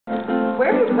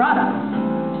where have you brought us?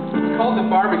 It's called the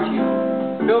Barbecue.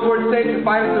 Billboard says the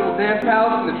finest little dance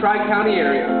house in the Tri-County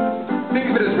area.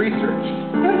 Think of it as research.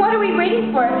 Then what are we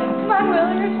waiting for? Come on,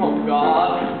 Willard. Oh,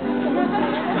 God.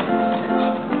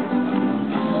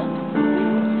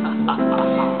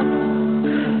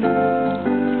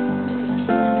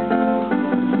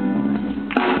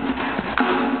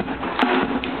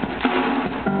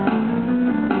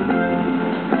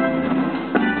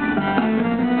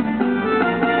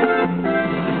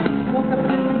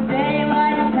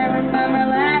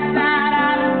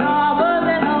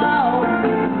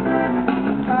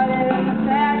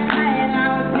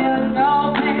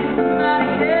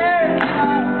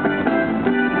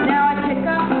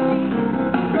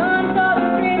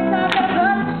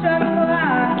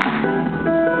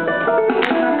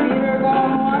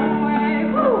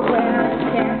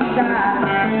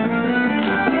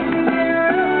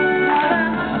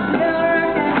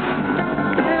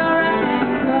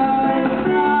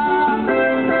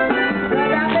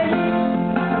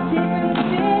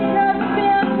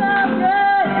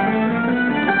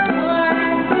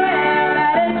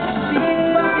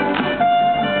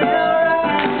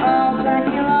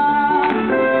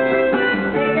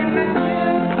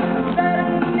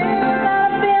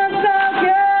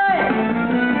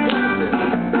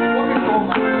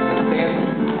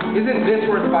 Isn't this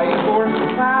worth fighting for?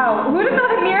 Wow, who'd have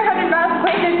thought Amir had been about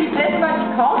place there'd be this much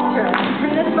culture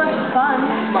and this much fun?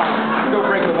 Come on, don't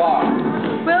break the law.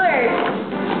 Willard,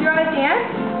 you want to dance?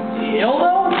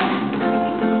 Dildo?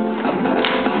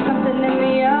 Something in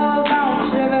the old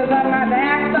bone shivers up my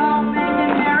backbone,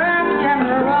 making me rock and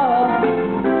roll.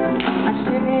 I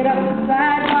shimmied up the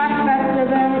sidewalk faster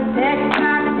than a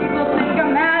TikTok. People think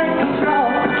I'm out of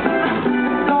control.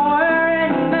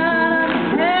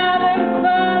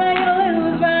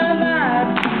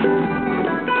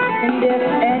 If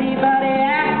anybody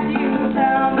asks you,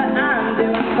 tell them that I'm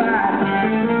doing fine.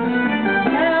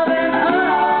 Tell them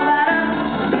all that I'm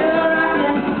still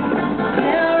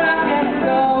rockin',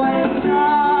 going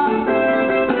strong.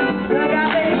 Look out,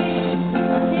 baby,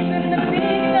 keeping the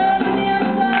beat, doesn't feel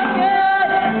so good.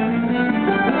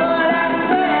 Lord, I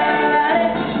swear that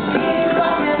it keeps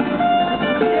walking,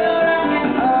 still rockin'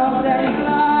 all day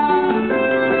long.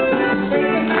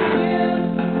 Shaking my shoes,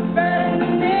 spreading the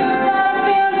news that I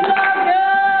feel so.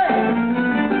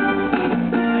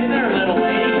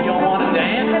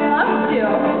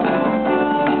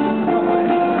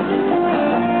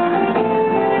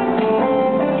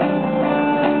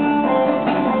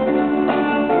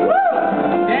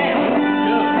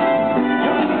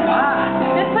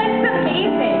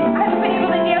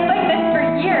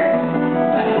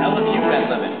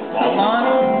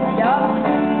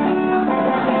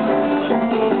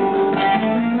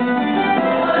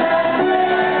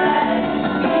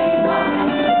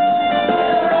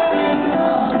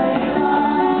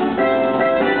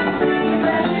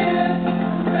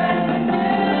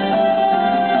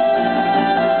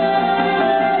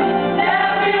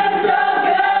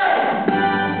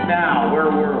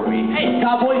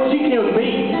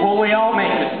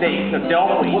 So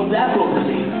don't we? What's that supposed to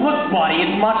mean? Look, buddy,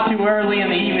 it's much too early in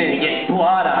the evening to get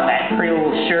blood on that pretty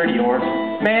little shirt of yours.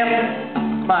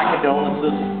 Ma'am, my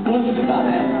condolences. Listen about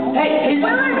that. Hey,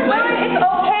 Willard, it's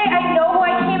okay. I know who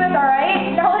I came as, all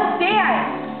right? Now let's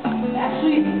dance.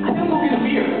 Actually, I think we'll get a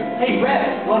beer. Hey,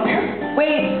 Red, you want a beer?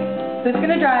 Wait, who's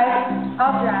gonna drive?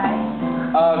 I'll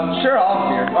drive. Sure,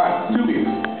 I'll have a beer. All right, 2 beers.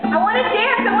 I want to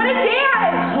dance.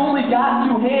 I only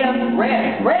got 2 hands.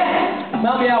 Red,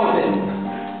 help me out with this.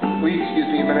 Please excuse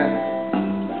me a minute.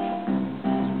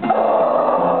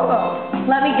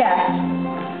 Let me guess.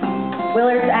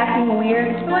 Willard's acting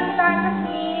weird. What's wrong with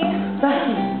me?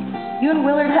 Rusty, you and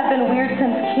Willard have been weird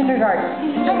since kindergarten.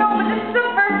 I know, but this is the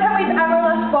first time we've ever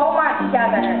left Beaumont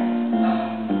together.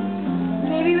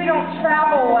 Maybe we don't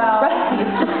travel well. Rusty,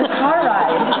 it's just a car ride.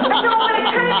 I know, but it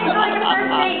kind of feels like a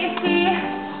first date, you see.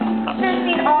 Should have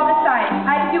seen all the signs.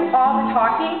 I had to do all the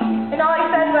talking, and all he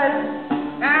said was,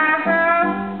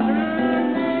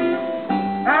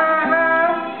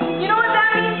 You know what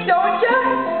that means, don't you?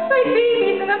 My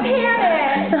baby's in a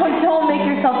panic. Don't make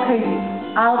yourself crazy.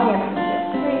 I'll dance with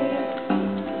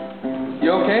you. You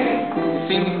okay? You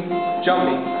seem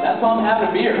jumpy. That's why I'm having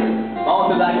a beer.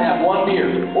 Mama says I can have 1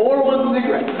 beer or 1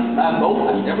 cigarette. I have both.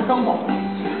 I never come home.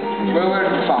 Willard,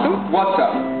 what's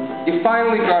up? You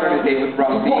finally got on a date with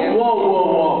Rusty.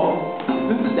 Whoa.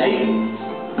 This is dating.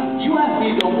 You asked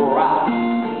me to go for a ride.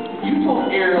 You told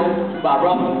Ariel about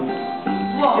Rockin.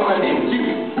 Rockin my name with you.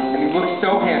 And you look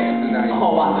so handsome tonight.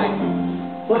 Oh, I think.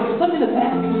 But something that's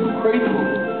happening was so crazy.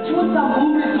 She wants to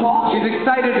move and talk. She's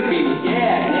excited to be with you.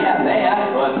 Yeah,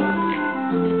 that, but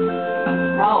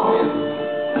problem is,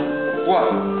 What?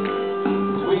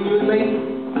 between you and me,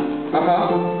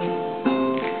 Uh-huh.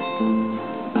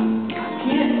 you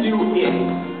can't do it.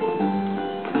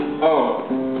 Oh.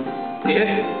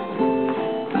 It?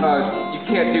 You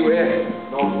can't do it.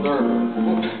 No, sir.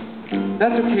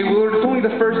 That's okay, Willard. It's only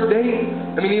the first date.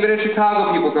 I mean, even in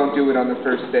Chicago, people don't do it on the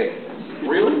first date.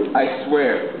 Really? I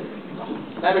swear.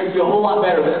 That makes me feel a whole lot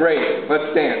better. Great.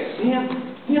 Let's dance. Damn,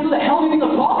 what the hell do you think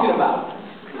I'm talking about?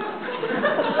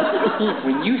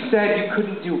 When you said you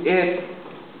couldn't do it,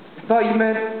 I thought you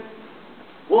meant...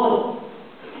 What?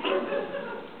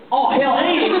 Oh, hell,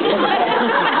 ain't it?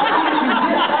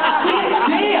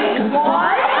 Damn,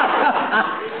 what?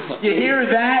 You hear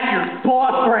that? Your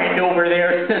boyfriend over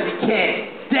there says he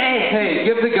can't dance. Hey,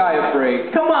 give the guy a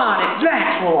break. Come on, it's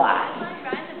naturalized.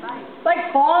 It's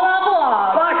like falling off a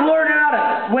log. It's like learning how to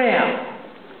swim.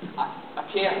 I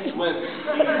can't swim.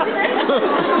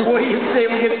 What do you say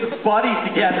we get some buddies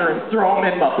together and throw them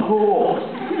in the pool?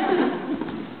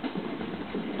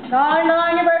 Don,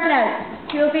 your bird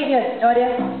nest. 2 feet good. No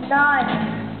idea. Don.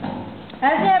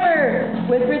 Has you ever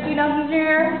whispered through nothing in your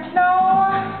ear? No.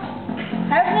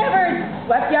 Has you ever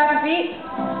swept you off your feet?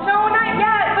 No, not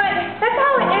yet, but that's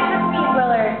how it is with me,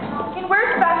 Willard. And we're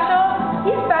special.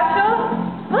 He's special.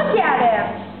 Look at him.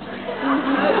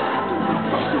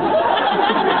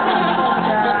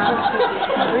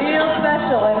 Real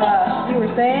special, and you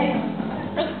were saying?